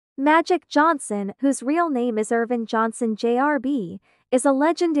Magic Johnson, whose real name is Earvin Johnson Jr.B., is a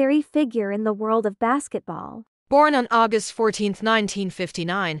legendary figure in the world of basketball. Born on August 14,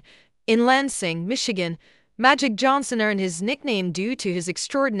 1959, in Lansing, Michigan, Magic Johnson earned his nickname due to his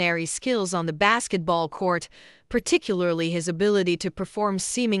extraordinary skills on the basketball court, particularly his ability to perform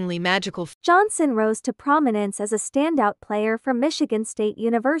seemingly magical feats. Johnson rose to prominence as a standout player from Michigan State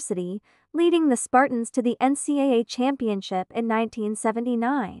University, leading the Spartans to the NCAA championship in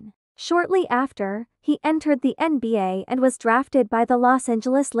 1979. Shortly after, he entered the NBA and was drafted by the Los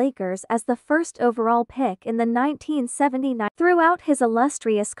Angeles Lakers as the first overall pick in the 1979. Throughout his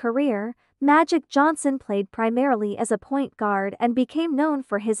illustrious career, Magic Johnson played primarily as a point guard and became known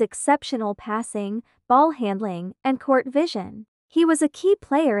for his exceptional passing, ball handling, and court vision. He was a key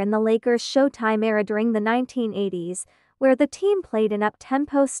player in the Lakers' Showtime era during the 1980s, where the team played an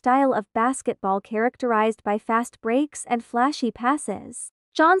up-tempo style of basketball characterized by fast breaks and flashy passes.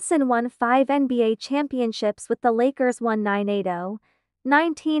 Johnson won 5 NBA championships with the Lakers: 1980,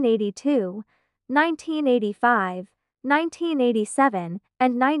 1982, 1985, 1987,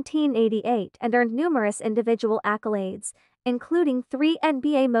 and 1988, and earned numerous individual accolades, including 3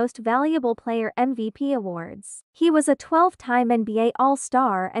 NBA Most Valuable Player MVP awards. He was a 12-time NBA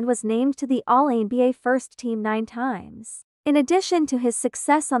All-Star and was named to the All-NBA First Team 9 times. In addition to his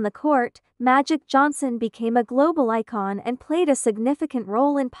success on the court, Magic Johnson became a global icon and played a significant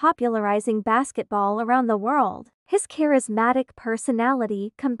role in popularizing basketball around the world. His charismatic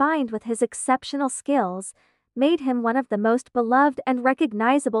personality, combined with his exceptional skills, made him one of the most beloved and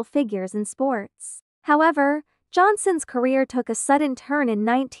recognizable figures in sports. However, Johnson's career took a sudden turn in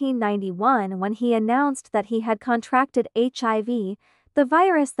 1991 when he announced that he had contracted HIV, the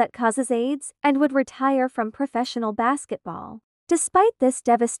virus that causes AIDS, and would retire from professional basketball. Despite this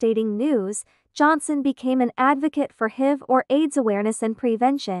devastating news, Johnson became an advocate for HIV or AIDS awareness and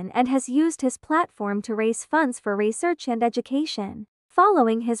prevention and has used his platform to raise funds for research and education.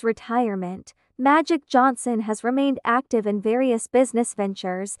 Following his retirement, Magic Johnson has remained active in various business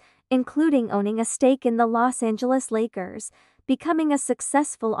ventures, including owning a stake in the Los Angeles Lakers, becoming a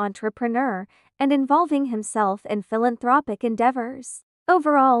successful entrepreneur, and involving himself in philanthropic endeavors.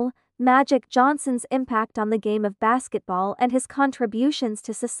 Overall, Magic Johnson's impact on the game of basketball and his contributions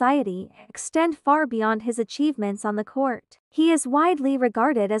to society extend far beyond his achievements on the court. He is widely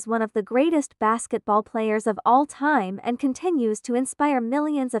regarded as one of the greatest basketball players of all time and continues to inspire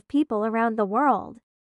millions of people around the world.